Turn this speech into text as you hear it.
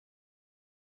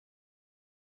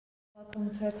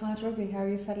Welcome to Connacht Rugby. How are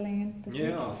you settling in this week?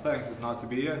 Yeah, thanks. It's nice to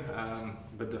be here.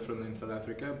 A bit different in South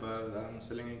Africa, but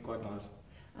settling in quite nice.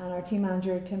 And our team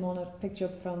manager Tim Mulnet picked you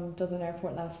up from Dublin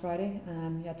Airport last Friday.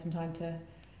 You had some time to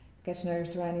get to know your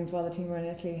surroundings while the team were in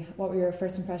Italy. What were your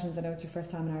first impressions? I know it's your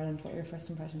first time in Ireland. What were your first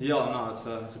impressions? Yeah,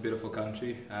 no, it's a beautiful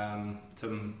country.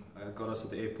 Tim got us at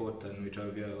the airport and we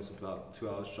drove here. It was about 2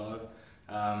 hours drive.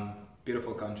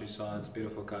 Beautiful countryside, it's a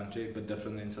beautiful country, but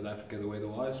different than South Africa the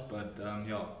weather-wise. But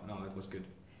yeah, no, it was good.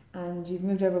 And you've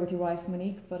moved over with your wife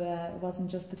Monique, but it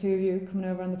wasn't just the two of you coming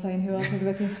over on the plane. Who else was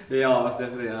with you? Yeah, I was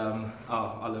definitely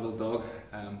our little dog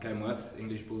came with,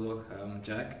 English Bulldog,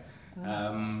 Jack.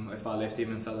 If I left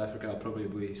him in South Africa, I'd probably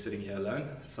be sitting here alone.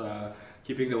 So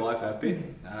keeping the wife happy.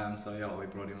 So yeah, we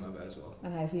brought him over as well.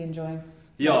 And how's he enjoying?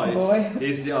 Yeah,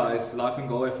 his life in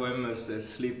Galway for him is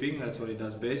sleeping. That's what he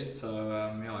does best. So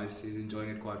yeah, he's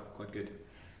enjoying it quite good.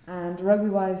 And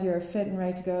rugby-wise, you're fit and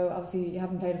ready to go. Obviously, you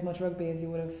haven't played as much rugby as you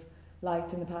would have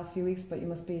liked in the past few weeks, but you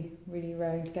must be really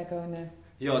raring to get going now.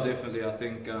 Yeah, definitely. I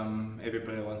think every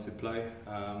player wants to play.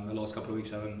 The last couple of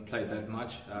weeks I haven't played that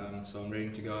much, so I'm ready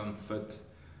to go. I'm fit,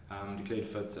 declared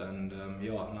fit, and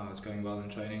yeah, no, it's going well in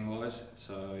training wise.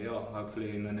 So yeah, hopefully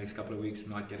in the next couple of weeks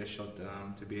might get a shot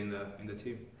to be in the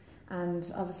team.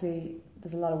 And obviously,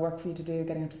 there's a lot of work for you to do,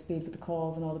 getting up to speed with the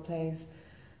calls and all the plays.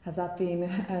 Has that been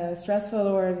stressful,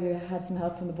 or have you had some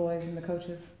help from the boys and the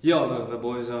coaches? Yeah, the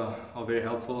boys are very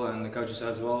helpful, and the coaches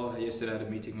as well. Yesterday I had a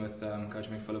meeting with Coach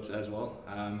McPhillips as well,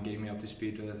 getting me up to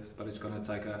speed but it's going to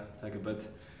take a bit.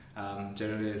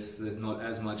 Generally there's not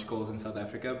as much calls in South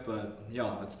Africa, but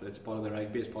yeah, it's part of the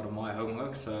rugby, it's part of my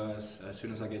homework, so as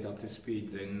soon as I get up to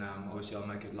speed, then obviously I'll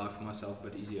make it life for myself a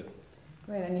bit easier.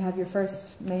 Great, and you have your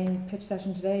first main pitch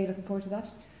session today. Are you looking forward to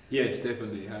that? Yes,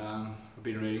 definitely. I've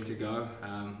been ready to go.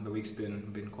 The week's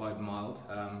been quite mild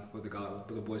with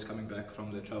the boys coming back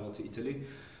from the travel to Italy.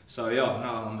 So yeah,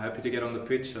 no, I'm happy to get on the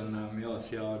pitch and yeah,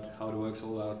 see how it works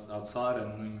all outside,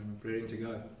 and I'm ready to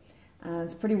go. And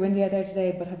it's pretty windy out there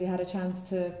today, but have you had a chance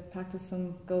to practice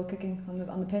some goal kicking on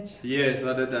the pitch? Yes,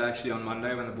 I did actually on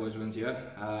Monday when the boys went here.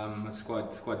 It's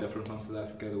quite different from South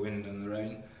Africa, the wind and the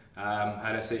rain.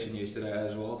 Had a session yesterday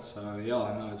as well, so yeah,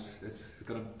 I know it's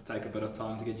going to take a bit of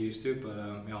time to get used to,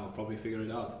 but yeah, I'll probably figure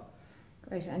it out.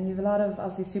 Great, and you've a lot of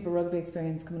obviously Super Rugby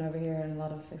experience coming over here and a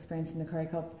lot of experience in the Currie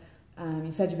Cup.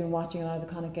 You said you've been watching a lot of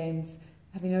the Connacht games.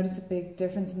 Have you noticed a big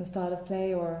difference in the style of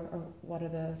play, or what are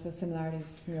the similarities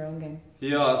from your own game?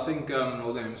 Yeah, I think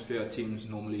Northern Hemisphere teams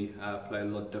normally play a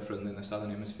lot different than the Southern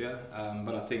Hemisphere,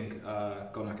 but I think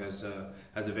Connacht has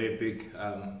a very big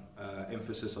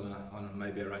emphasis on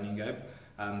maybe a running game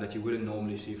that you wouldn't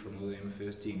normally see from Northern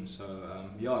Hemisphere teams. So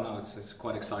yeah, no, it's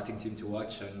quite exciting team to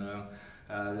watch, and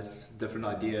there's different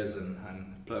ideas and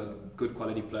good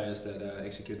quality players that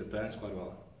execute the plans quite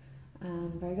well.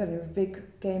 Very good. We have a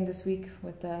big game this week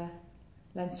with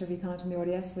Leinster v Connacht in the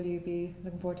RDS. Will you be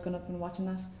looking forward to going up and watching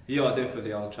that? Yeah,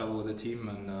 definitely. I'll travel with the team,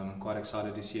 and I'm quite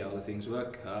excited to see how the things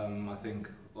work. I think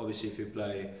obviously if you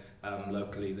play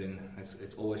locally, then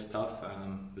it's always tough.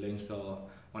 Leinster are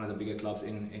one of the bigger clubs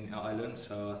in Ireland,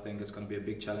 so I think it's going to be a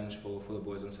big challenge for the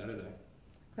boys on Saturday.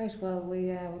 Great. Well,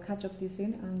 we'll catch up with you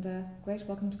soon, and great.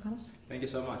 Welcome to Connacht. Thank you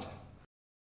so much.